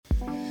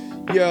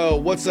Yo,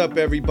 what's up,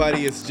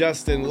 everybody? It's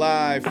Justin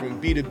live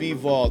from B2B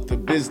Vault, the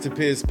Biz To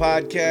Biz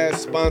Podcast,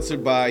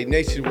 sponsored by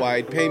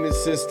Nationwide Payment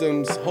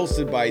Systems,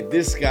 hosted by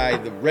this guy,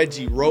 the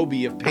Reggie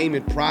Roby of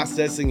payment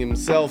processing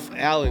himself,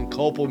 Alan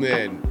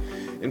Kopelman.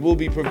 And we'll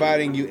be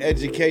providing you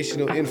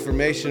educational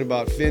information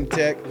about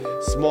fintech,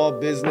 small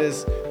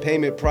business,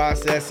 payment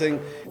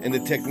processing, and the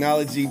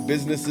technology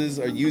businesses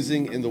are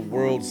using in the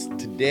world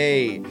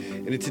today.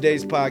 And in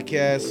today's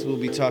podcast, we'll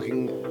be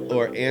talking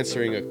or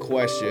answering a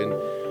question.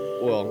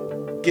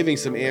 Well, giving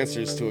some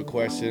answers to a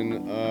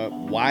question.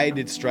 Why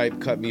did Stripe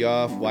cut me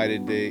off? Why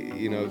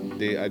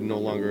did I no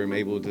longer am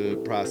able to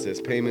process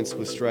payments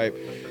with Stripe?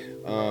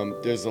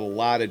 There's a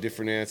lot of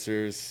different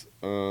answers,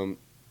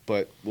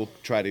 but we'll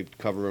try to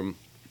cover them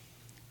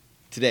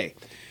today.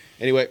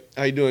 Anyway,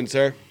 how you doing,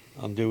 sir?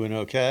 I'm doing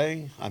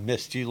okay. I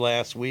missed you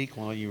last week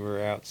while you were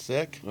out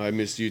sick. I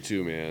missed you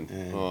too, man.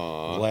 And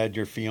glad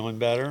you're feeling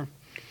better.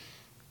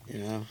 You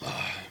know.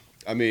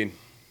 I mean,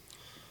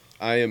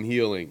 I am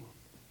healing.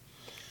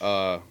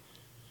 Yeah,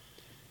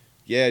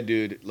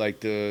 dude,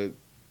 like the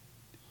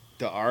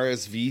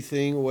RSV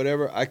thing or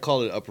whatever, I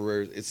call it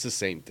upper. It's the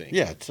same thing.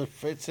 Yeah, it's an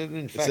infection.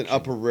 It's an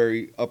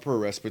upper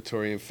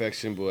respiratory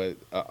infection, but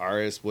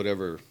RS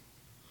whatever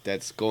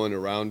that's going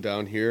around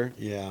down here.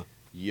 Yeah.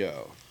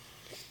 Yo.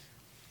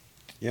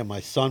 Yeah,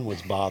 my son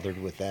was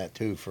bothered with that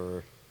too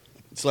for.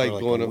 It's like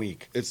going a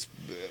week. It's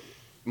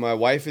my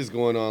wife is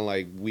going on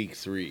like week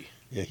 3.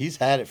 Yeah, he's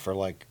had it for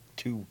like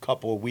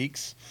couple of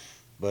weeks.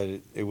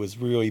 But it was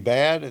really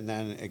bad, and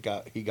then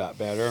he got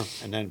better,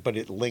 but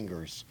it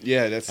lingers.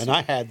 Yeah, and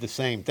I had the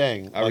same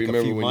thing. I remember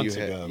a few when months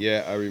you had, ago.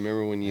 Yeah, I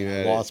remember when you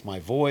had lost my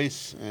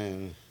voice,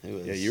 and it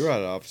was. Yeah, you were out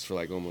of office for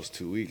like almost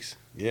 2 weeks.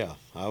 Yeah,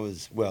 I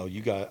was. Well,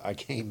 I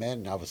came in,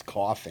 and I was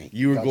coughing.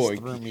 You were going.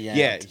 Threw me out.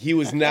 Yeah, he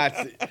was not.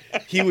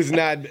 He was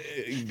not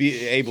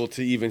be able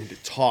to even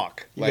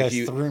talk. You guys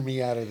threw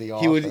me out of the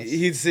office.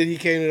 He said he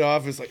came to the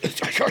office like.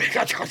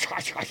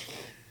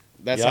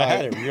 That's I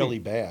had it really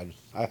bad.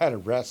 I had to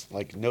rest,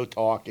 like no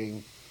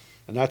talking,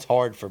 and that's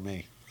hard for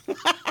me.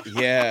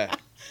 Yeah,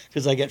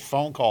 because I get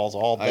phone calls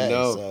all day. I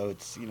know. So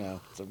it's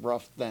it's a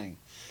rough thing.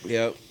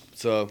 Yeah.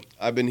 So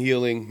I've been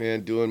healing,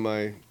 man, doing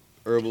my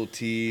herbal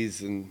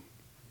teas, and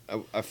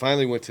I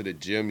finally went to the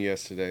gym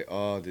yesterday.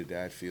 Oh, did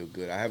that feel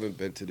good? I haven't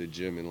been to the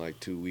gym in like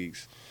 2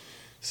 weeks,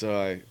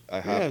 so I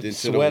hopped into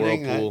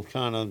sweating, the whirlpool. That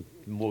kind of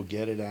will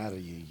get it out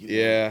of you.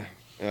 Yeah,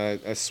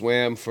 I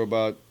swam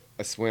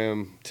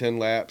 10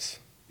 laps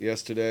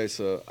yesterday,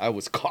 so I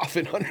was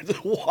coughing under the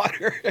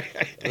water.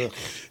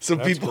 Some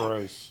that's people,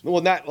 gross.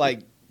 Well, not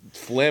like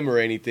phlegm or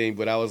anything,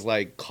 but I was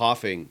like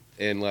coughing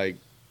and like,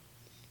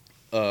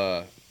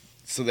 so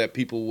that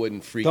people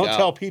wouldn't freak out. Don't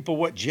tell people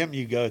what gym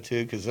you go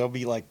to, because they'll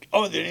be like,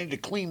 "Oh, they need to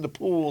clean the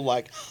pool,"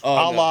 like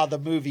no. la the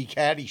movie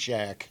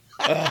Caddyshack.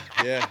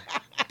 Yeah,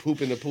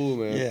 poop in the pool,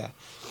 man. Yeah.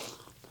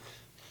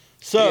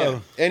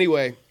 So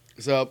anyway,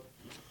 so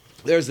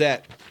there's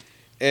that,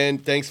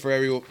 and thanks for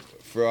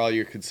all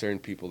your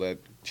concerned people that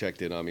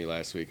checked in on me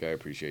last week. I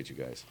appreciate you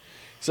guys.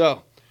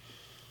 So,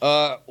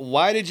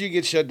 why did you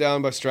get shut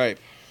down by Stripe?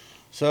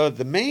 So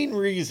the main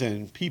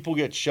reason people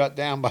get shut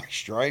down by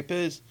Stripe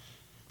is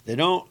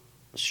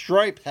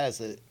Stripe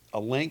has a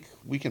link.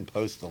 We can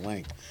post the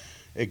link.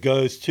 It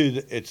goes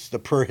to it's the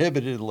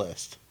prohibited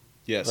list.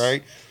 Yes.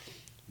 Right?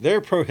 Their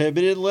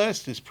prohibited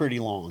list is pretty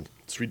long.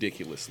 It's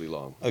ridiculously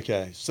long.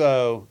 Okay.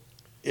 So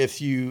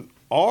if you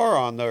are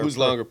on their... Who's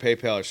longer,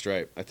 PayPal or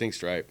Stripe? I think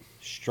Stripe.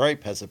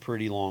 Stripe has a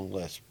pretty long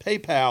list.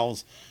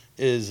 PayPal's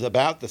is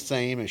about the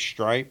same as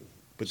Stripe,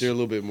 but they're a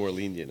little bit more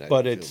lenient.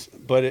 But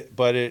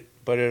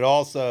it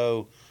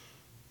also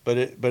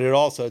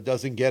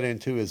doesn't get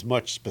into as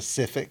much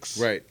specifics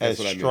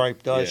as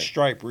Stripe does. Yeah.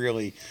 Stripe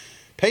really,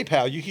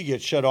 PayPal, you could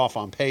get shut off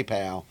on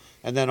PayPal,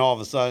 and then all of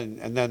a sudden,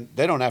 and then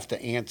they don't have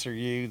to answer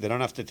you. They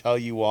don't have to tell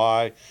you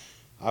why.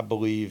 I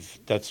believe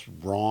that's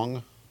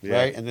wrong. Yeah.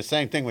 Right? And the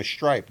same thing with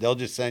Stripe. They'll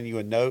just send you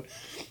a note.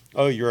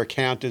 Oh, your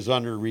account is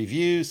under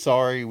review.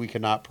 Sorry, we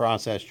cannot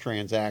process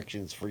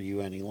transactions for you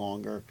any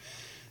longer.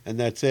 And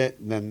that's it.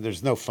 And then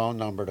there's no phone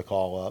number to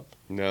call up.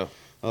 No.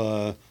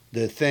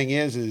 The thing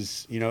is,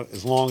 as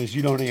long as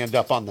you don't end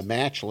up on the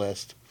match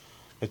list,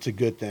 it's a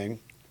good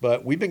thing.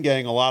 But we've been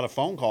getting a lot of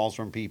phone calls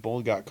from people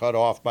who got cut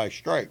off by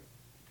Stripe.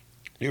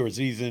 There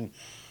was even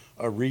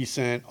a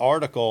recent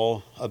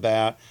article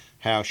about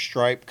how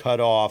Stripe cut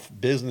off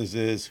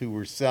businesses who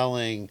were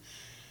selling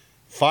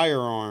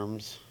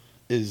firearms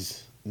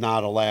is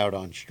not allowed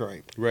on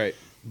Stripe. Right.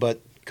 But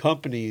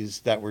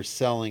companies that were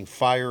selling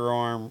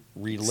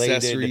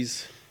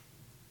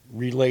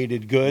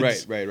firearm-related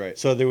goods. Right.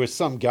 So there was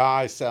some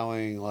guy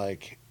selling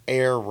like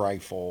air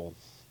rifle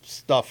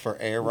stuff for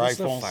air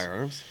rifles.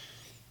 Firearms.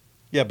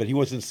 Yeah, but he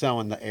wasn't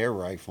selling the air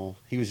rifle.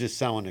 He was just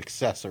selling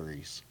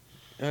accessories.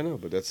 I know,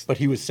 but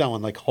he was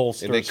selling like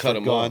holsters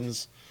for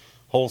guns.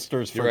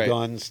 Holsters for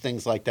guns,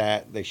 things like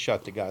that. They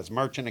shut the guy's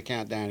merchant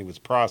account down. He was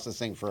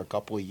processing for a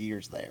couple of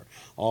years there.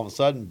 All of a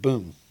sudden,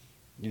 boom,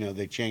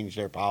 they changed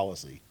their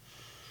policy.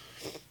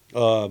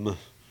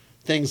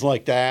 Things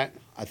like that.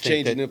 I think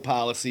changing the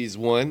policy is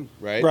one,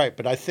 right? Right,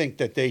 but I think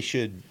that they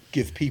should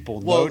give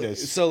people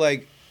notice. So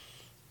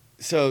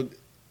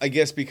I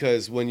guess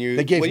because when you're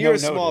a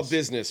small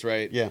business,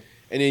 right? Yeah.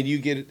 And then you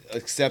get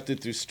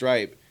accepted through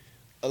Stripe,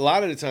 a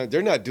lot of the time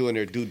they're not doing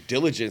their due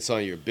diligence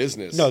on your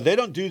business. No, they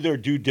don't do their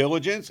due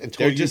diligence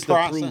until they're just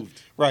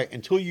approved. Right,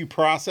 until you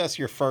process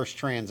your first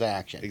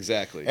transaction.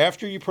 Exactly.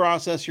 After you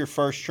process your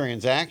first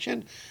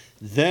transaction,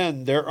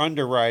 then their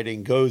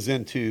underwriting goes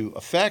into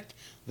effect.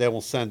 They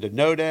will send a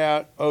note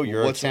out.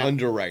 What's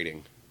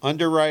underwriting?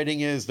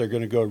 Underwriting is they're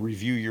going to go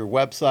review your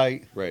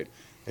website. Right.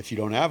 If you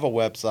don't have a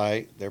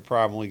website, they're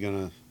probably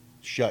going to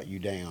shut you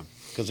down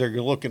because they're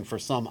looking for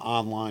some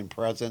online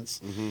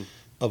presence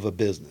of a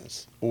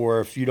business. Or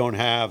if you don't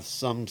have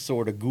some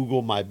sort of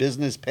Google My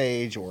Business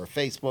page or a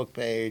Facebook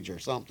page or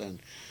something,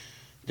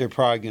 they're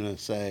probably going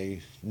to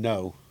say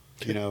no.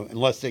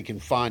 Unless they can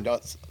find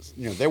us,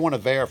 they want to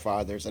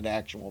verify there's an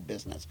actual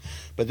business.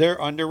 But their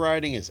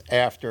underwriting is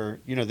after,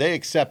 they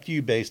accept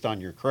you based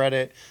on your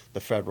credit, the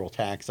federal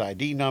tax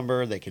ID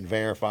number, they can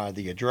verify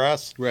the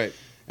address. Right.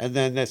 And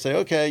then they say,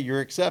 okay, you're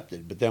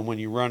accepted. But then when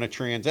you run a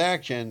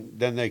transaction,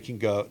 then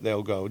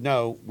they'll go,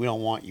 no, we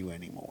don't want you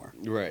anymore.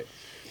 Right.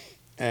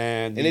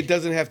 And it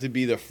doesn't have to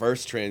be the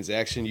first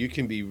transaction. You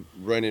can be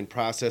running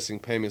processing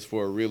payments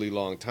for a really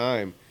long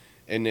time.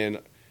 And then,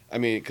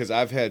 because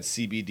I've had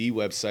CBD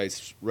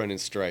websites running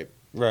Stripe.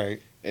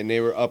 Right. And they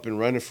were up and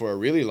running for a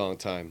really long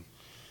time.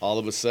 All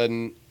of a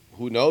sudden,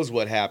 who knows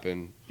what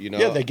happened,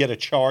 Yeah, they get a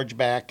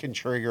chargeback can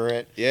trigger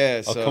it.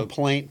 Yeah. A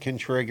complaint can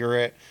trigger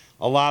it.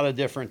 A lot of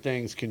different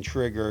things can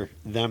trigger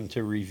them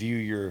to review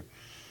your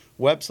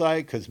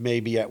website because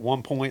maybe at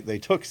one point they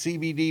took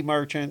CBD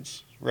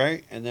merchants,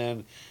 right? And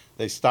then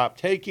they stopped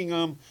taking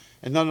them.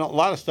 And then a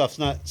lot of stuff's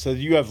not. So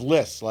you have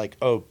lists like,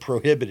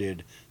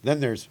 prohibited. Then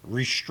there's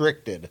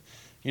restricted.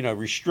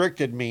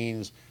 Restricted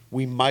means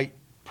we might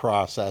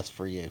process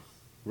for you.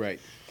 Right.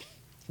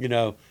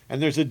 And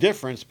there's a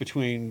difference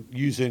between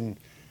using,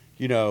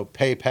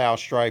 PayPal,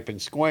 Stripe,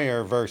 and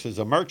Square versus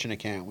a merchant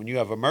account. When you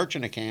have a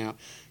merchant account,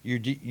 you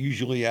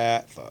usually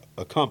have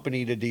a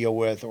company to deal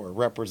with or a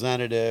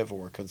representative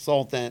or a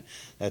consultant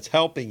that's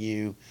helping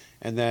you.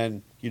 And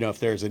then, if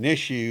there's an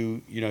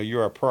issue,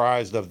 you're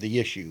apprised of the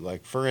issue.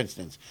 Like, for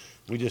instance,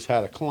 we just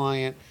had a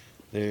client.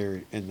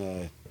 They're in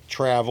the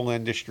travel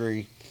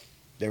industry.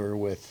 They were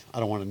with, I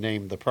don't want to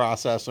name the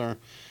processor,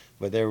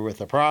 but they were with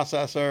a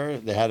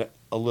processor. They had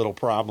a little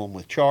problem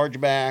with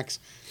chargebacks.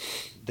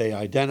 They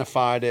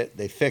identified it.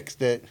 They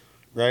fixed it,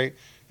 right?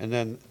 And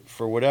then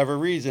for whatever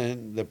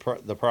reason, the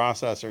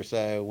processor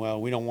said,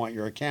 well, we don't want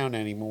your account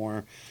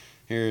anymore.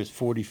 Here's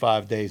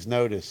 45 days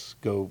notice.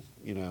 Go,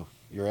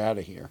 you're out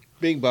of here.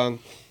 Bing bong.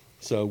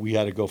 So we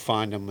had to go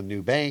find them a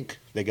new bank.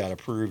 They got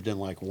approved in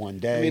like one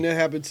day. That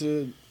happened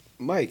to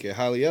Mike at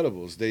Highly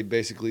Edibles. They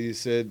basically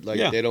said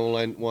they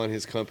don't want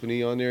his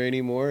company on there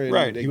anymore. And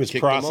right. He was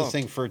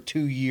processing for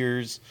 2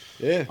 years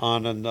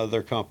on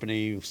another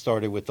company who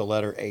started with the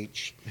letter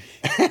H.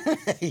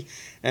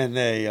 And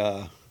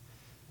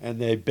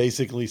they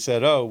basically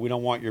said, we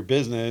don't want your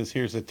business.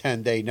 Here's a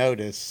 10-day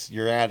notice.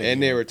 You're out of here.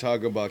 And they were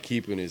talking about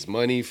keeping his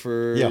money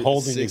for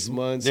holding 6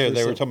 months. Yeah,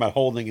 they were talking about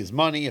holding his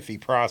money if he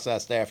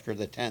processed after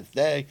the 10th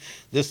day.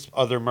 This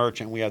other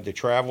merchant, we had the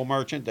travel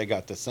merchant. They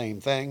got the same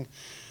thing.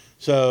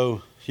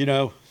 So,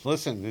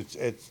 listen,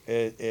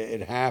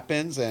 it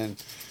happens,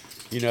 and,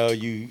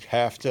 you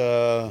have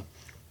to,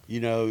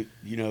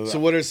 So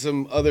what are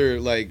some other,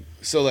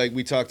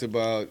 we talked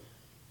about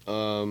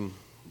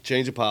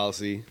change of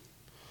policy.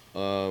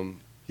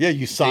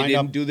 You sign up. They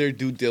didn't do their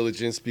due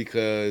diligence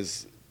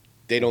because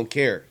they don't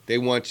care. They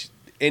want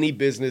any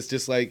business,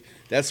 just like,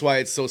 that's why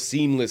it's so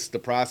seamless. The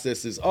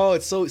process is,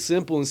 it's so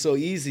simple and so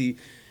easy.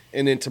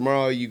 And then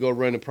tomorrow you go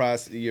run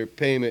your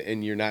payment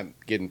and you're not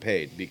getting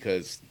paid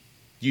because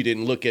you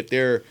didn't look at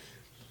their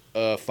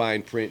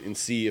fine print and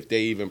see if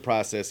they even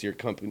process your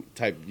company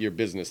type, your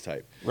business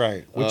type.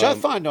 Right. Which I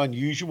find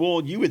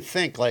unusual. You would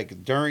think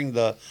like during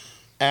the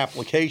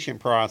application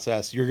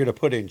process, you're going to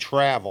put in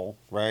travel,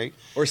 right?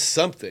 Or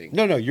something.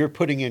 No, you're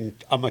putting in,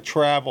 I'm a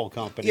travel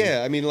company.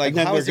 Yeah,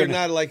 how is there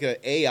not like an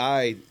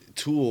AI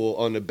tool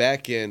on the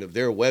back end of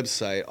their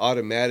website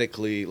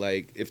automatically,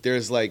 if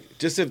there's there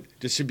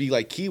should be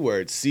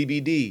keywords,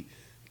 CBD,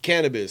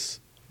 cannabis,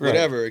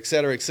 whatever, et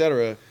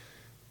cetera,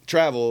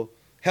 travel,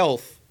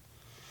 health,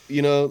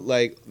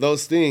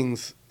 those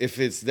things. If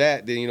it's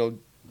that, then,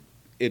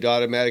 it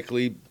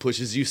automatically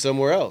pushes you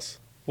somewhere else.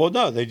 Well,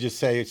 no, they just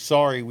say,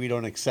 sorry, we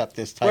don't accept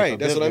this type of business. Right,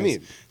 that's what I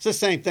mean. It's the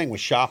same thing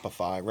with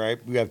Shopify,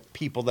 right? We have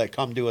people that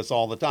come to us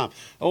all the time.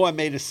 I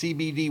made a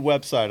CBD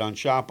website on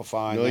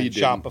Shopify. No, and you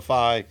didn't.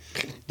 Shopify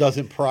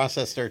doesn't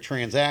process their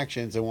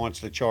transactions and wants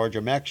to charge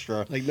them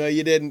extra. No,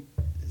 you didn't.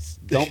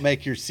 Don't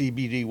make your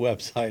CBD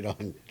website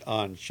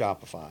on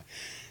Shopify.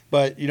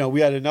 But,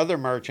 we had another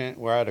merchant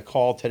where I had a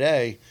call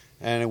today,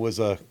 and it was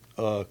a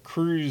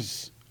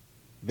cruise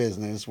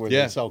business where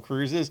they sell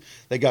cruises.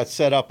 They got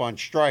set up on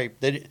Stripe.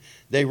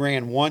 They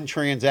ran one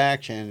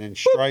transaction, and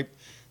Stripe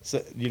So,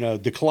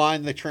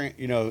 declined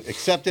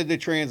accepted the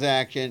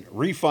transaction,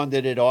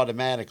 refunded it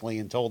automatically,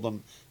 and told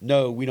them,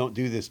 no, we don't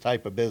do this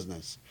type of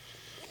business.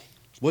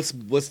 What's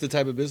the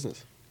type of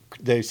business?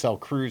 They sell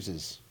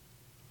cruises.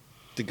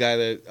 The guy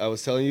that I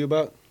was telling you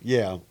about?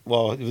 Yeah.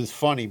 Well, it was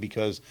funny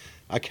because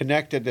I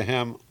connected to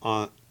him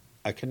on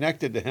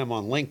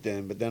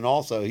LinkedIn, but then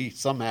also he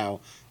somehow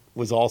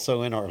was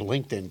also in our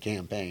LinkedIn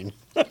campaign.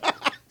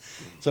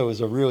 So it was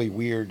a really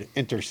weird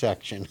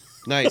intersection.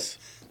 Nice.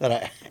 That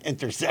I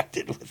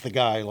intersected with the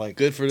guy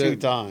good for 2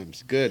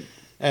 times. Good.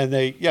 And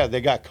they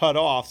got cut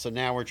off, so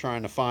now we're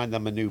trying to find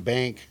them a new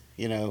bank,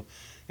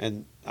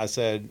 And I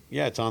said,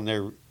 yeah, it's on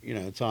their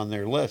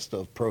list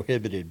of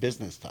prohibited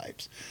business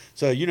types.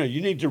 So, you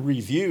need to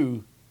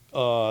review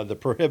the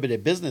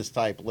prohibited business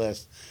type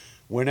list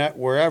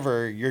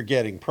wherever you're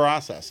getting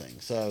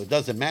processing. So it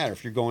doesn't matter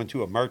if you're going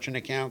to a merchant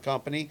account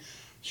company,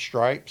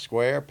 Stripe,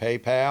 Square,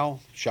 PayPal,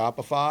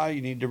 Shopify,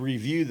 you need to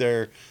review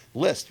their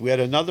list. We had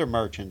another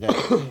merchant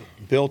that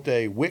built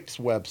a Wix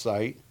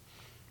website,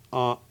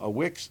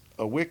 website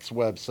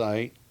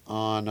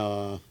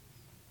on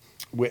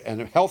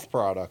and health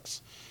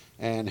products,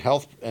 and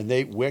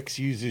Wix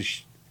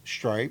uses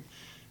Stripe,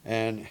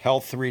 and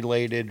health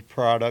related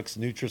products,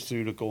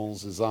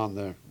 nutraceuticals is on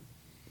the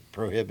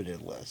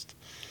prohibited list.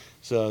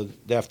 So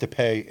they have to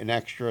pay an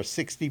extra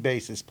 60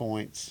 basis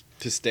points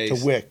to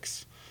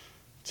Wix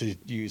to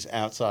use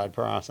outside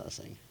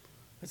processing.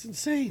 That's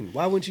insane.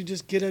 Why wouldn't you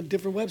just get a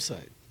different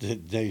website?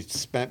 They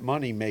spent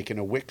money making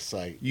a Wix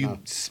site. You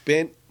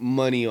spent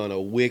money on a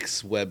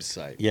Wix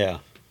website. Yeah.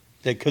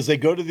 Because they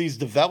go to these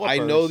developers. I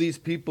know these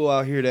people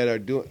out here that are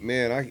doing,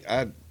 man,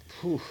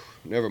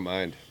 never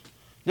mind.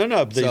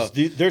 No,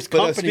 there's companies.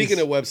 But speaking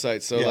of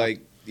websites, so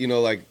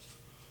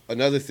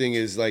another thing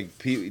is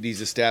these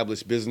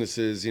established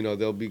businesses,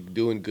 they'll be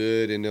doing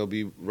good and they'll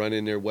be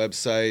running their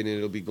website and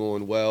it'll be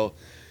going well.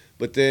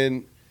 But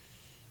then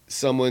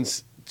someone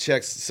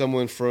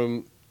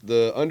from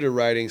the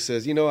underwriting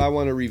says, I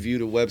want to review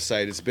the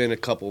website. It's been a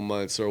couple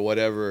months or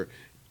whatever.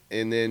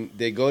 And then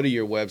they go to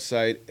your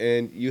website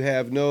and you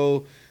have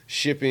no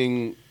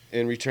shipping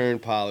and return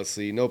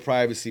policy, no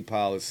privacy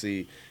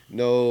policy,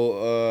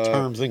 no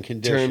terms and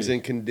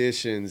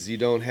conditions. You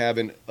don't have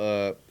an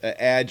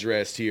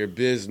address to your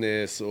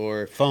business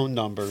or phone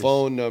numbers,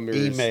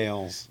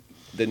 emails.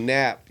 The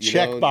NAP,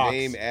 checkbox,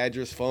 name,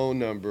 address, phone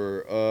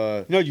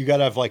number. No, you got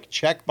to have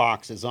check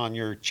boxes on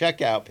your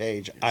checkout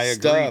page. I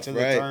agree to the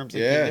terms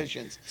and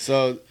conditions.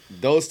 So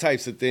those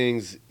types of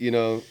things,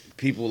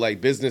 people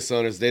like business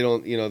owners, they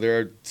don't,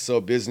 they're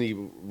so busy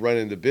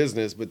running the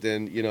business, but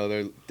then,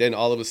 then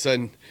all of a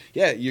sudden,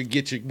 you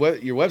get your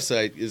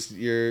website is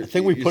your. I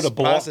think we put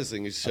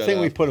processing is shut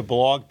off. we put a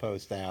blog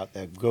post out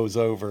that goes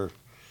over,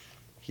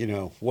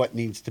 what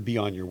needs to be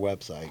on your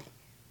website.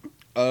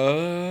 I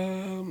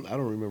don't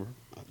remember.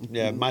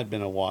 Yeah, it might have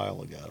been a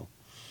while ago.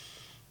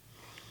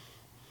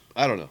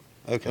 I don't know.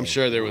 Okay, I'm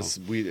sure there was.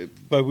 We have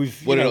a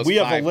list.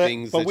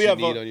 But we have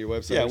need on your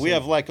website. Yeah, we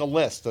have a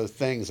list of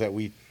things that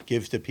we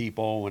give to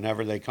people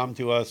whenever they come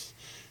to us.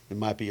 It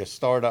might be a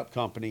startup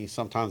company.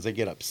 Sometimes they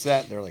get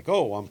upset. They're like,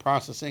 "Oh, I'm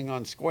processing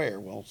on Square."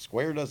 Well,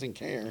 Square doesn't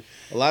care.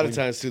 A lot of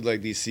times, too,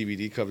 like these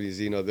CBD companies,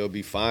 they'll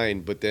be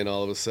fine, but then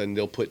all of a sudden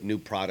they'll put new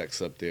products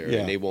up there,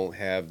 and they won't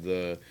have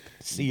the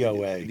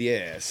COA.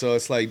 Yeah, so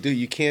it's like, dude,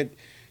 you can't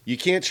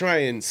try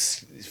and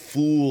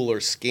fool or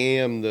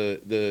scam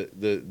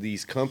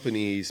these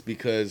companies,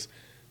 because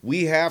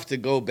we have to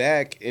go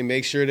back and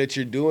make sure that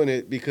you're doing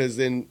it, because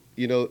then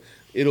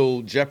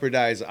it'll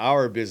jeopardize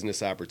our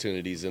business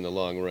opportunities in the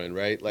long run,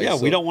 right?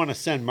 We don't want to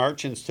send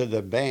merchants to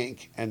the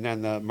bank and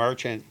then the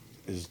merchant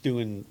is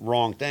doing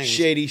wrong things.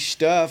 Shady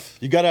stuff.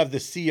 You got to have the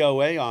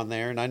COA on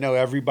there, and I know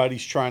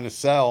everybody's trying to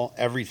sell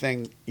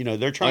everything.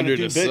 They're trying under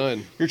to do the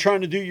sun. You're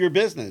trying to do your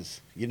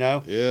business.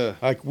 Yeah.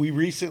 Like we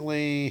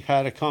recently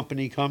had a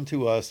company come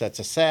to us that's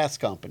a SaaS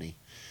company,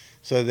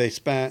 so they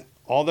spent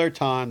all their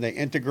time. They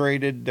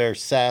integrated their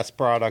SaaS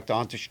product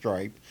onto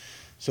Stripe.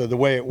 So the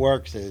way it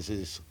works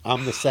is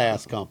I'm the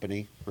SaaS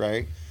company,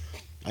 right?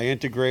 I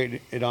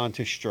integrate it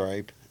onto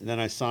Stripe, and then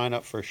I sign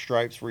up for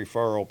Stripe's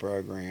referral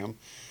program.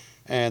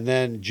 And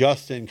then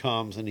Justin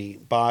comes and he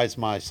buys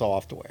my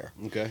software.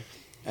 Okay.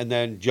 And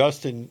then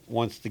Justin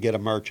wants to get a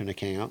merchant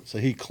account, so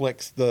he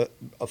clicks the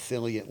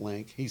affiliate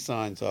link. He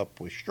signs up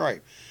with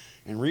Stripe.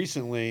 And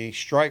recently,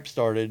 Stripe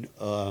started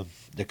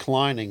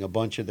declining a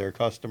bunch of their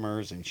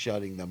customers and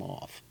shutting them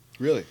off.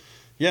 Really?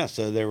 Yeah,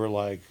 so they were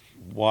like,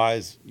 why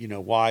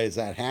is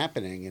that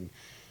happening?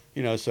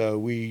 And, so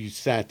we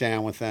sat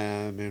down with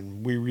them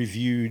and we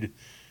reviewed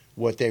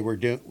what they were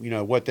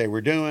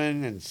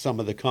doing, and some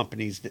of the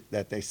companies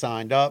that they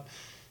signed up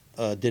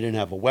didn't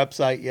have a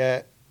website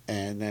yet,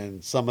 and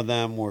then some of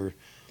them were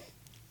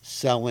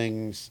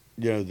selling,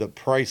 the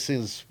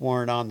prices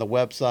weren't on the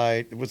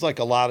website. It was like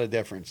a lot of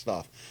different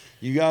stuff.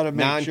 You got to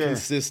make sure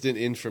non-consistent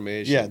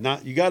information. Yeah,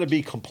 you got to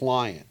be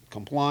compliant.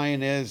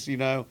 Compliant is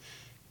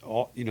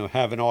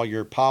having all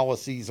your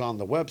policies on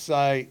the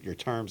website, your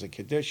terms and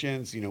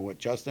conditions. What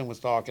Justin was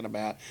talking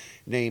about,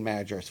 name,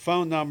 address,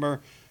 phone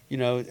number.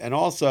 And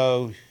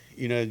also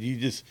you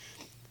just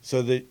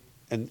so that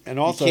and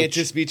also you can't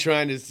just be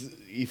trying to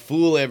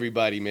fool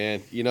everybody,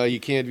 man. You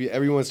can't be.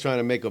 Everyone's trying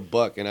to make a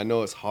buck, and I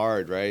know it's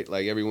hard, right?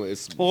 Like everyone,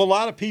 a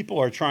lot of people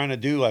are trying to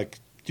do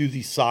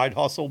these side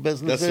hustle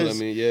businesses. That's what I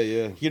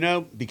mean.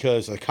 Yeah.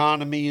 Because the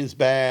economy is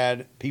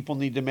bad, people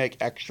need to make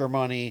extra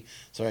money.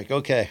 So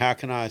okay, how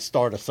can I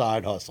start a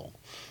side hustle?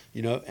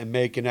 And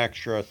make an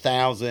extra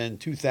 $1,000,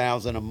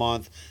 $2,000 a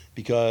month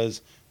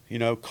because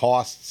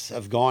costs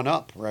have gone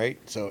up, right?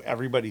 So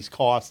everybody's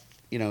cost,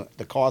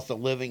 the cost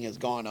of living has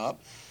gone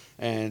up,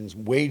 and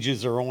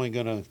wages are only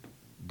going to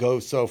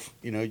go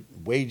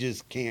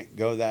wages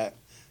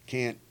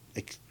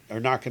are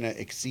not going to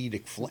exceed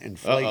inflation.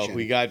 Uh-oh,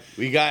 we got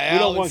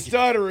Alan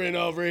stuttering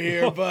over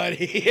here,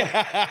 buddy.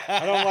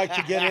 I don't like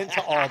to get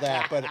into all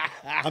that, but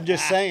I'm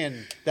just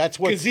saying that's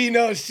what, because he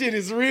knows shit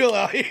is real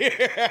out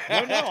here.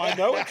 No, I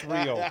know it's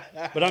real,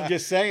 but I'm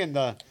just saying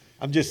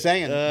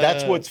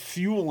that's what's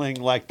fueling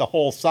the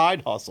whole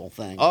side hustle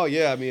thing. Oh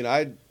yeah, I mean,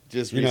 I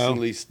just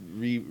recently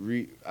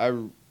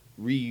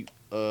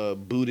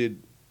rebooted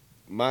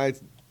my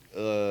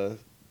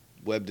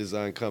web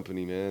design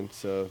company, man.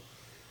 So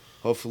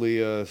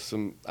hopefully,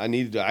 I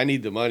need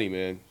the money,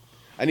 man.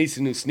 I need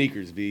some new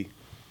sneakers, B.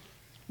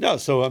 No,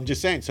 so I'm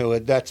just saying. So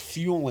that's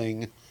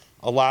fueling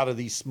a lot of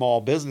these small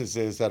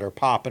businesses that are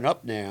popping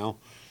up now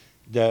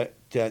that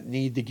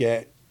need to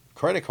get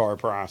credit card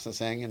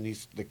processing, and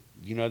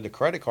the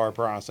credit card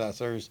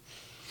processors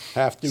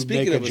have to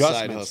make adjustments. Speaking of a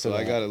side hustle,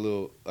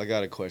 I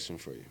got a question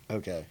for you.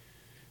 Okay.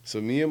 So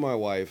me and my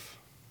wife,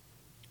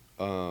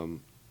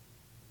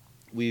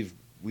 we've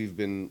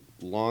been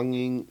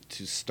longing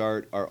to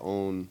start our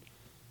own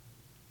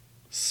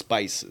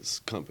spices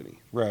company.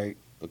 Right.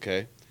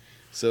 Okay.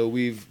 So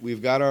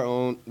we've got our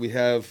own. We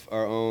have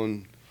our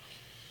own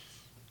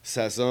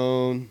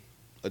sazon,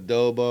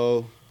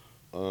 adobo,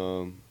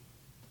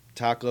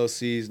 taco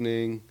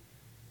seasoning,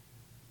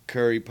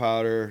 curry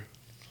powder,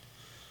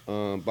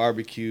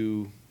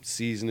 barbecue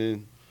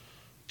seasoning,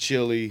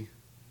 chili,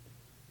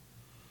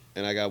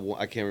 and I got one,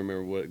 I can't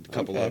remember a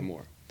couple of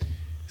more.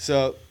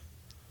 So,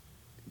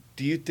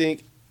 do you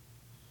think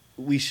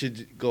we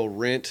should go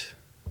rent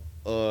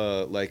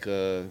a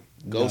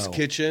ghost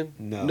kitchen?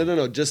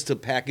 No, just to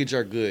package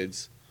our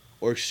goods,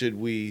 or can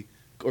we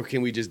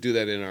just do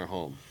that in our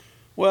home?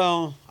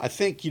 Well, I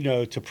think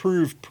to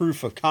prove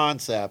proof of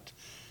concept,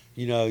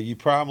 you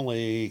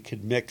probably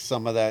could mix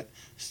some of that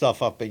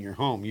stuff up in your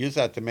home. You just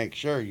have to make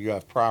sure you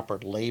have proper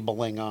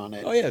labeling on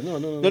it. Oh yeah, no.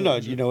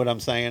 You know what I'm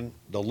saying?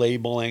 The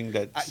labeling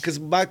because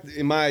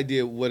in my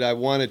idea, what I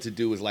wanted to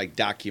do was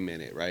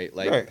document it, right?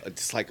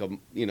 It's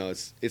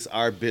it's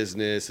our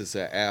business. It's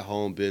an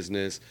at-home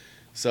business,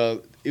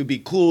 so it would be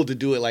cool to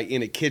do it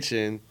in a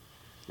kitchen.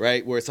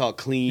 Right, where it's all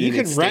clean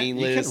and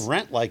stainless. You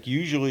can rent,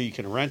 usually you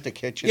can rent a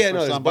kitchen for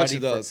there's somebody. A bunch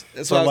of those.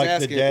 That's what I was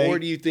asking. Or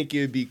do you think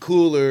it would be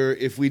cooler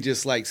if we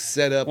just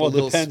set up a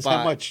little depends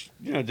spot?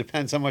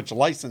 Depends how much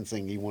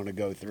licensing you want to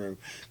go through.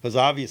 Because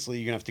obviously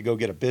you're going to have to go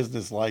get a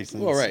business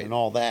license and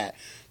all that.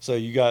 So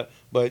you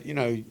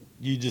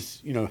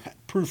just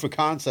proof of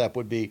concept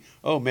would be,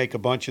 make a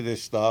bunch of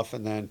this stuff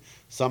and then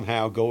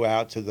somehow go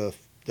out to the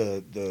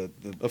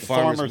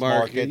farmers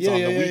markets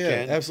on the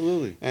weekend,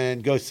 absolutely,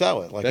 and go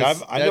sell it.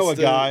 I know a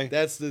guy.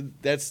 That's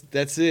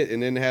it,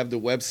 and then have the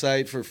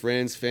website for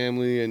friends,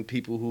 family, and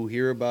people who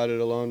hear about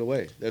it along the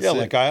way. That's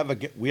it. I have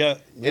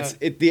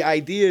the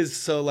idea is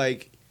so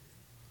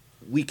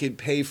we could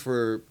pay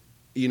for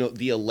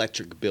the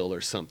electric bill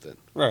or something,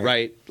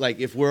 right?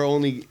 If we're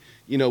only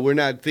we're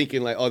not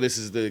thinking this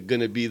is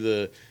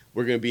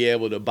we're going to be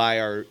able to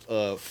buy our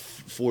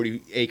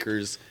 40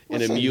 acres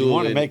and a mule. You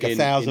want to make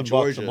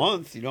 $1,000 a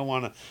month. You don't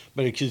want to,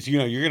 but because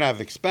you're going to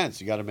have expense.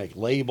 You got to make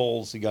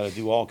labels. You got to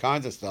do all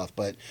kinds of stuff.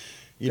 But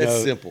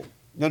that's simple.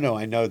 No,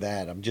 I know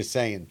that. I'm just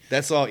saying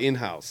that's all in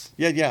house.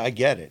 Yeah, I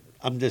get it.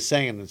 I'm just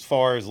saying as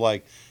far as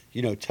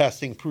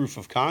testing proof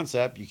of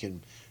concept, you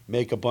can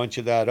make a bunch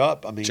of that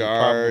up. I mean,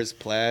 jars,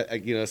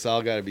 it's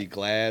all got to be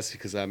glass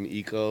because I'm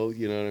eco.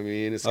 You know what I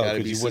mean? It's got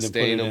to be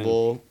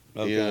sustainable.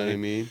 Okay. You know what I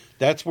mean?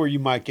 That's where you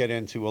might get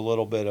into a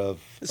little bit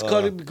of...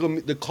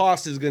 the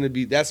cost is going to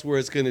be... That's where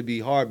it's going to be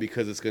hard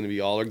because it's going to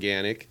be all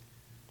organic.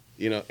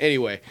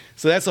 Anyway.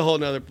 So that's a whole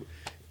nother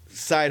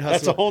side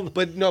hustle.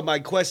 But no, my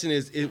question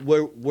is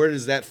where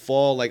does that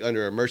fall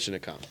under a merchant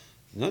account?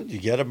 No, you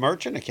get a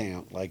merchant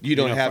account. You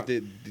don't have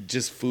to...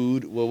 Just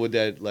food? What would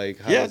that...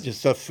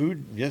 just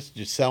food.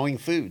 Just selling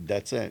food.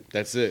 That's it.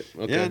 That's it.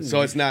 Okay. Yeah,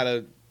 so it's not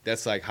a...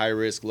 That's high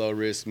risk, low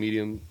risk,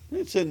 medium?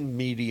 It's in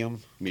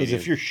medium.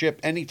 Because if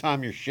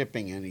anytime you're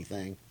shipping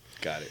anything.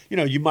 Got it.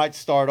 You might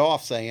start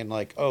off saying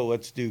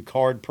let's do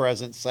card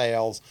present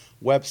sales,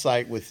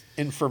 website with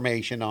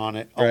information on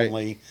it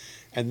only. Right.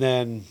 And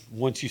then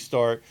once you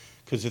start,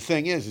 because the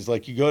thing is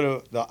you go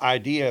to the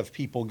idea of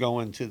people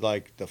going to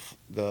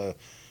the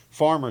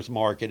farmer's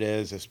market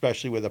is,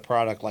 especially with a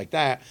product like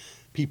that,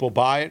 people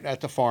buy it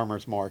at the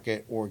farmer's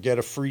market or get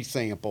a free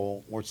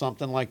sample or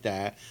something like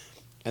that.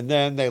 And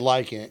then they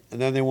like it, and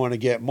then they want to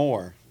get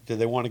more. Do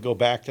they want to go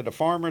back to the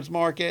farmer's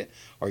market?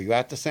 Are you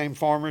at the same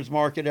farmer's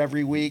market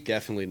every week?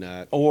 Definitely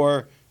not.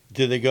 Or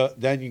do they go?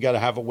 Then you got to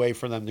have a way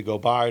for them to go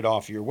buy it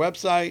off your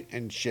website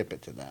and ship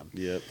it to them.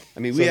 Yep. I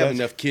mean, we have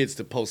enough kids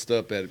to post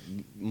up at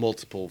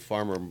multiple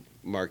farmer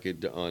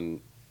market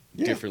on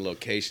different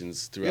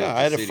locations throughout the city.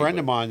 I had a friend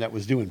of mine that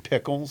was doing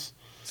pickles.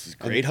 This is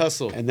great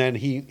hustle. And then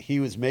he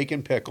was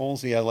making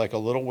pickles. He had like a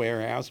little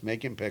warehouse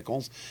making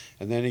pickles.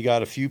 And then he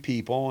got a few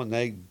people, and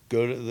they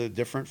go to the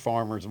different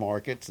farmers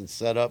markets and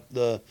set up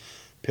the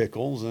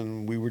pickles,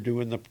 and we were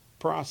doing the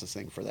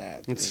processing for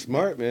that. It's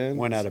smart, man.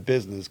 Went out of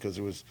business because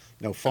there was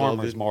no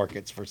farmers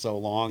markets for so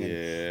long,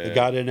 and the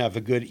guy didn't have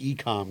a good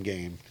e-com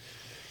game.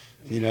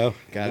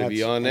 Got to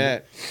be on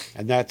that.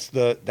 And that's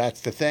the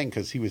thing,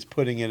 because he was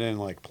putting it in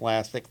like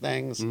plastic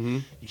things. Mm-hmm.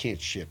 You can't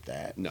ship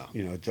that. No,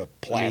 it's a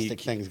plastic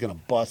thing is going to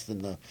bust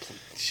in the.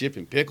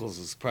 Shipping pickles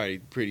is probably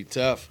pretty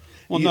tough.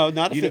 Well, no,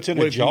 not if it's in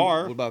a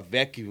jar. What about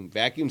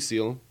vacuum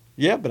seal?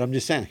 Yeah, but I'm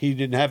just saying he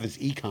didn't have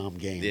his e-com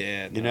game.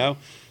 Yeah, you know,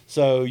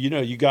 so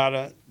you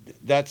gotta.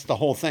 That's the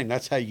whole thing.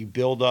 That's how you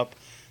build up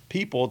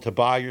people to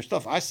buy your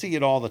stuff. I see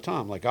it all the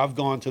time. Like, I've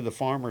gone to the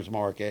farmer's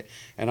market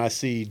and I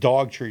see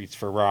dog treats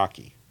for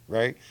Rocky,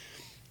 right?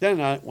 Then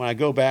when I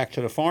go back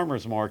to the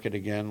farmer's market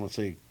again, let's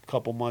see, a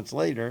couple months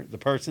later, the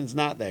person's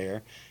not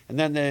there, and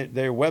then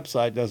their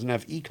website doesn't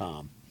have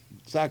e-com.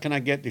 So how can I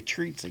get the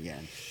treats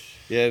again?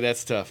 Yeah,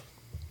 that's tough.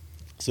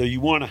 So you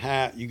got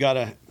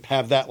to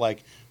have that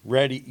like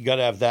ready. You got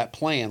to have that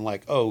plan.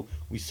 Like, oh,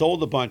 we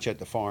sold a bunch at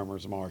the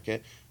farmer's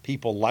market.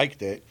 People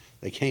liked it.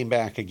 They came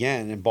back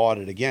again and bought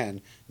it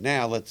again.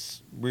 Now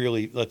let's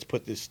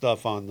put this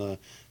stuff on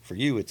for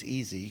you, it's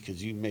easy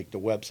because you make the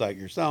website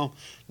yourself.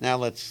 Now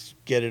let's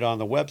get it on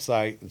the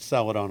website and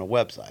sell it on a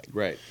website.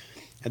 Right.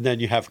 And then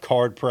you have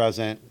card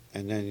present,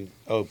 and then,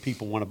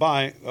 people want to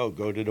buy it. Oh,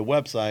 go to the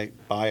website,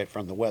 buy it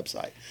from the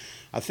website.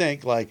 I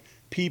think like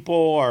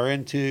people are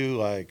into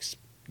like,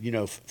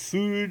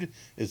 food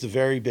is a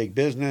very big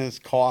business.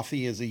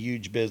 Coffee is a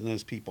huge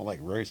business. People like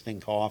roasting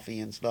coffee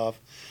and stuff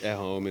at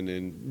home, and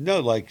then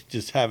like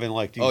just having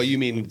like these you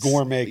mean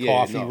gourmet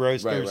coffee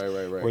roasters,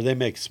 right. where they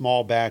make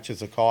small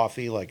batches of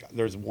coffee. Like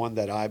there's one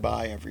that I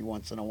buy every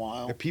once in a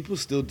while. Are people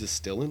still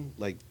distilling,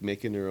 like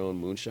making their own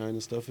moonshine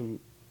and stuff? And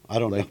I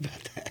don't know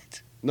about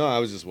that. No, I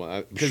was just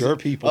wondering. I'm sure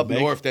people up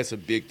north, that's a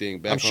big thing.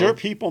 Back I'm sure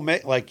people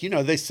make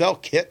they sell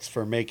kits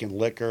for making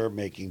liquor,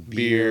 making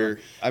beer.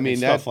 I mean,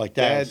 stuff like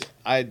that.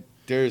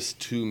 There's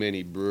too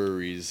many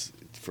breweries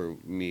for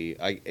me.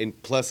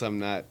 And plus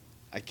I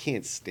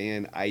can't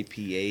stand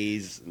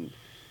IPAs.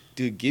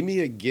 Dude, give me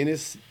a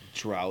Guinness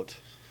draft.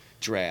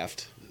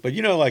 But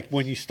like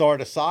when you start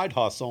a side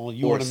hustle,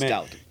 you want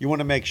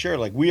to make sure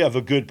like we have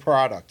a good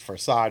product for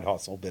side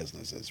hustle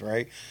businesses,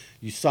 right?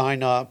 You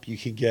sign up, you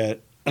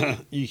can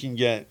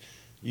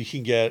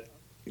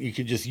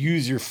just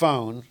use your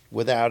phone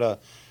without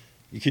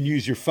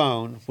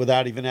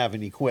even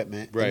having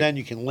equipment. Right. And then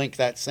you can link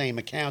that same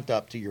account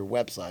up to your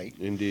website.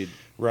 Indeed.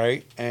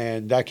 Right?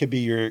 And that could be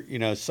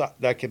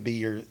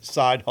your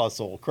side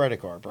hustle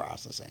credit card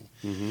processing.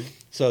 Mm-hmm.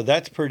 So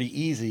that's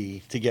pretty easy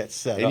to get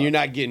set up. And you're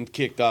not getting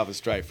kicked off of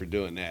Stripe for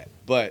doing that.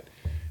 But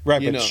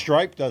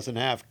Stripe doesn't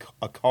have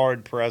a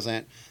card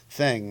present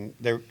thing.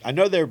 I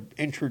know they're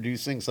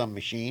introducing some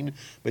machine,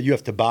 but you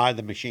have to buy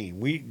the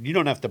machine. You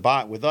don't have to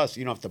buy it with us.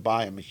 You don't have to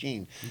buy a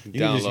machine. You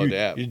download the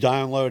app. You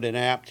download an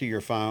app to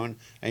your phone,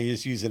 and you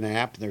just use an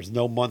app. There's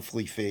no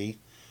monthly fee.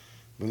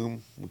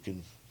 Boom. We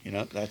can.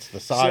 That's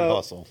the side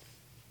hustle.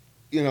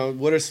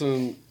 What are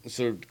some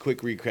sort of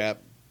quick recap?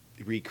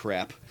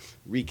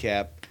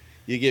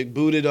 You get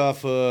booted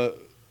off the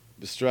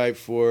Stripe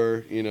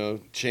for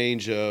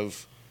change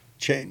of.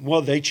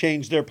 Well, they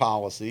changed their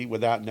policy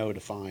without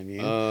notifying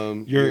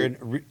you.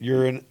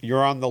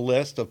 You're on the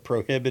list of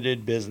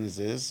prohibited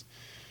businesses.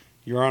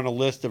 You're on a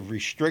list of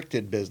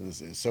restricted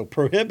businesses. So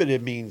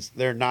prohibited means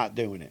they're not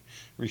doing it.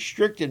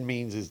 Restricted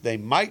means is they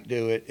might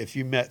do it if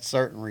you met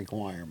certain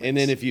requirements. And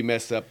then if you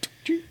mess up,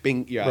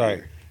 bing, you're out of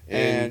here.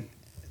 And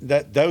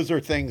those are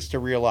things to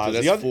realize.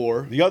 So that's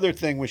four. The other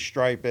thing with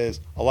Stripe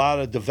is a lot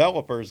of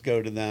developers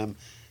go to them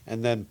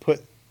and then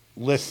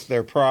list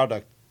their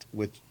product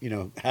with,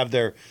 have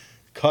their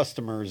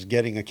customers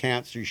getting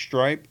accounts through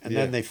Stripe, and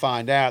then they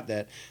find out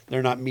that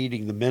they're not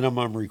meeting the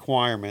minimum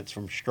requirements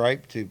from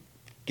Stripe to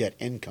get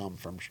income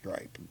from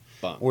Stripe.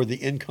 Or the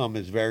income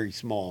is very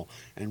small.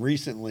 And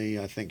recently,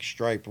 I think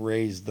Stripe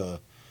raised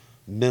the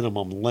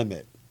minimum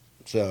limit.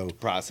 So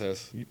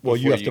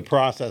you have to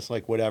process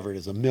like whatever it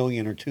is, $1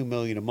 million or $2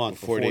 million a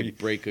month before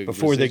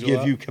they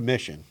give you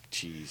commission.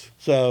 Jeez.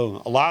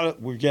 So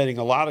we're getting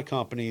a lot of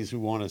companies who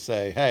want to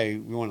say, hey,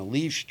 we want to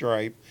leave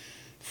Stripe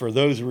for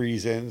those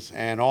reasons,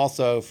 and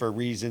also for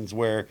reasons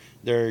where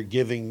they're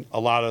giving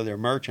a lot of their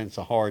merchants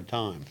a hard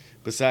time.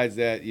 Besides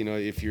that,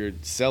 if you're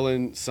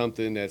selling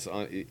something that's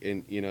on,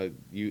 and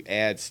you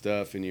add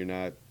stuff and you're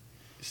not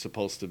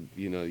supposed to,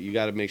 you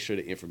got to make sure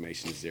the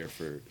information is there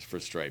for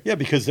Stripe. Yeah,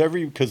 because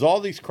all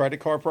these credit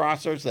card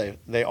processors,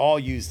 they all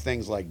use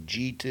things like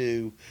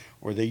G2,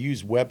 or they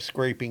use web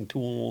scraping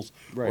tools,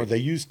 or they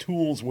use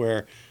tools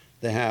where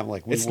They have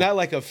like it's not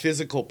like a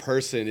physical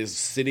person is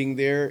sitting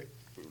there,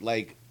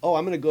 like, oh,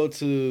 I'm going to go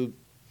to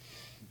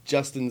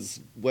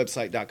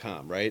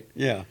justinswebsite.com, right?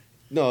 Yeah.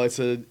 No, it's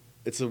a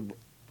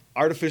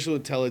artificial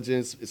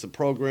intelligence. It's a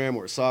program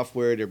or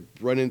software. They're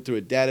running through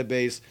a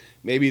database.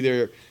 Maybe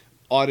they're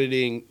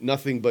auditing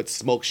nothing but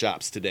smoke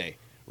shops today,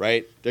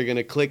 right? They're going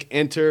to click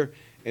enter,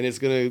 and it's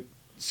going to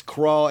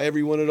crawl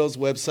every one of those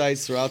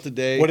websites throughout the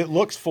day. What it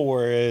looks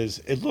for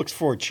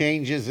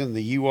changes in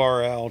the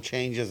URL,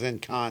 changes in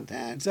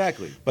content.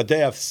 Exactly. But they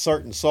have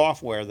certain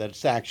software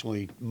that's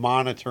actually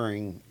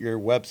monitoring your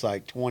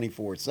website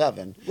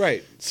 24/7.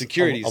 Right.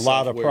 Security. A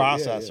lot of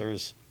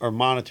processors are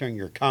monitoring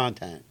your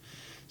content.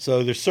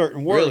 So there's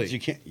certain words you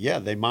can't. Yeah,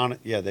 they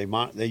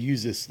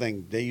use this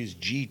thing. They use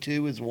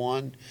G2 as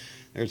one.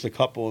 There's a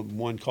couple.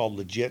 One called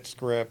Legit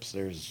Scripts.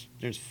 There's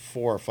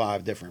 4 or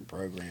 5 different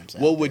programs.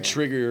 What would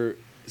trigger?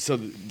 So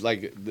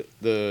like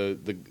the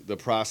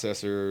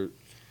processor,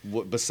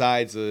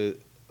 besides a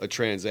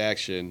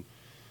transaction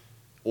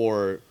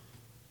or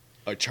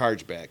a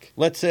chargeback.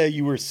 Let's say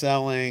you were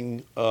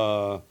selling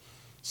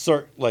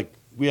like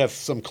we have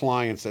some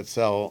clients that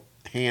sell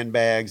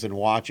handbags and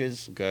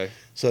watches. Okay.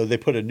 So they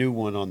put a new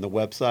one on the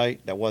website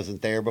that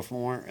wasn't there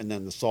before, and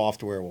then the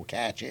software will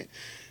catch it.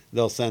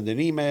 They'll send an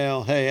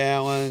email, hey,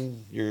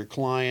 Alan, your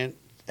client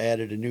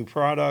added a new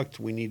product.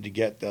 We need to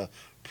get the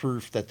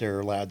proof that they're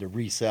allowed to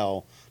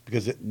resell,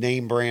 because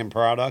name brand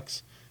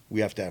products,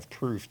 we have to have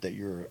proof that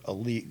you're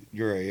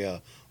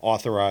a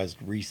authorized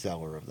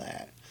reseller of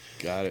that.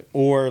 Got it.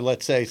 Or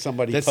let's say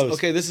somebody posts.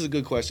 Okay, this is a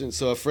good question.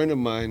 So a friend of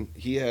mine,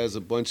 he has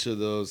a bunch of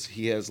those.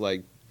 He has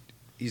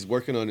he's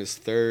working on his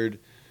 3rd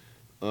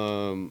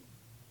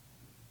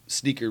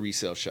sneaker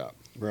resale shop.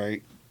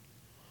 Right.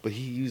 But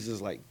he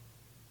uses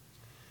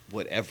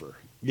whatever.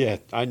 Yeah,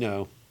 I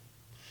know.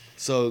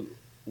 So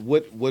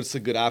what's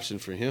a good option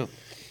for him?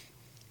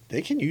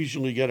 They can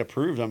usually get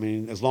approved. I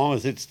mean, as long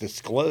as it's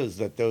disclosed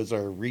that those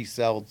are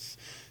reselled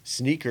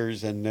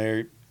sneakers, and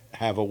they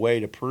have a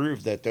way to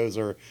prove that those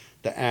are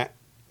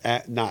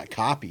not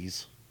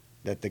copies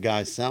that the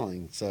guy's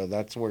selling. So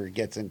that's where it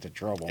gets into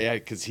trouble. Yeah,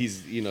 because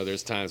he's,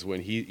 there's times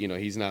when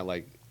he's not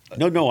like.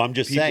 No, I'm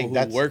just saying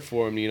people who work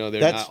for him,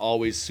 they're not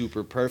always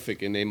super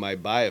perfect, and they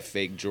might buy a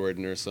fake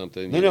Jordan or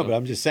something. No, but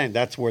I'm just saying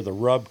that's where the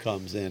rub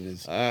comes in,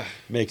 is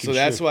making sure. So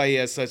that's why he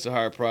has such a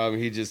hard problem.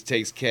 He just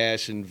takes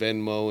cash and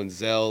Venmo and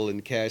Zelle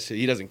and cash.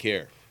 He doesn't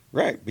care.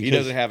 Right. He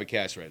doesn't have a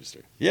cash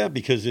register. Yeah,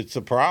 because it's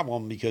a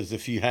problem, because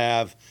if you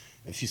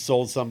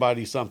sold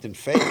somebody something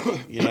fake,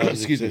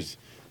 Excuse me.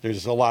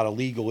 There's a lot of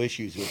legal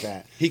issues with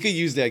that. He could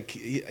use that.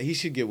 He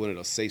should get one of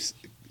those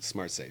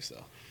smart safes,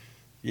 though.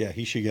 Yeah,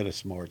 he should get a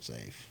smart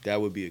safe. That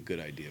would be a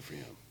good idea for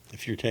him.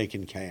 If you're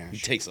taking cash. He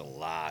takes a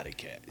lot of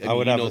cash. I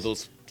would have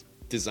those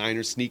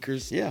designer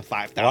sneakers? Yeah.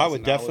 $5,000. Well, I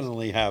would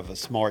definitely have a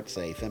smart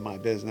safe in my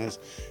business.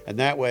 And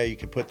that way you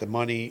could put the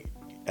money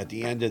at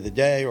the end of the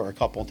day or a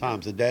couple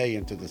times a day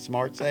into the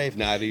smart safe.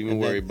 Not even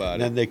worry about it.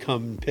 And then they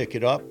come and pick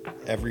it up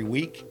every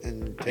week.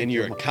 And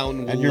your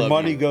accountant will and your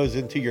money goes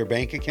into your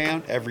bank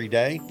account every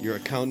day. Your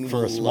accountant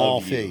for a small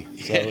fee.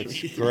 So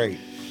it's great.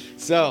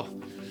 So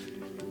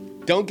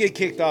don't get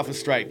kicked off of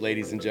Stripe,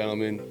 ladies and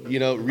gentlemen.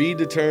 Read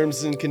the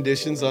terms and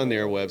conditions on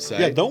their website.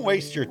 Yeah, don't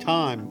waste your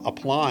time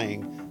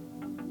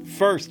applying.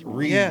 First,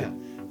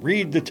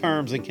 read the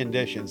terms and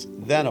conditions,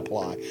 then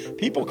apply.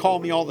 People call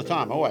me all the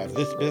time. Oh, I have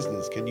this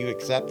business. Can you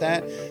accept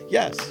that?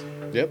 Yes.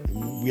 Yep.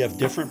 We have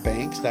different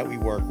banks that we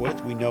work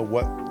with. We know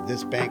what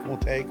this bank will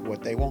take,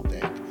 what they won't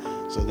take.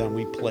 So then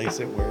we place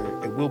it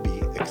where it will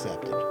be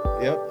accepted.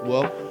 Yep.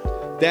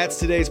 Well, that's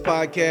today's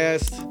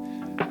podcast.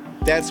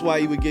 That's why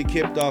you would get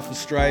kicked off of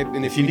Stripe.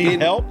 And if you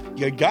need help,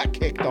 you got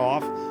kicked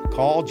off,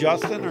 call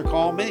Justin or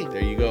call me.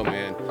 There you go,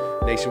 man.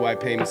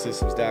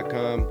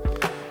 NationwidePaymentSystems.com.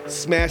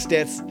 Smash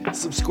that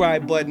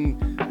subscribe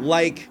button,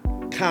 like,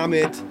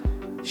 comment,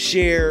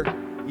 share.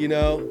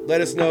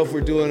 Let us know if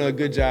we're doing a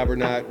good job or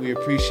not. We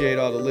appreciate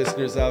all the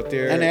listeners out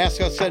there. And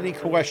ask us any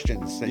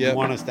questions that you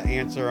want us to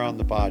answer on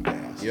the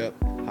podcast. Yep.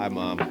 Hi,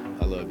 Mom.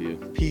 I love you.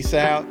 Peace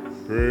out.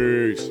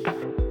 Peace.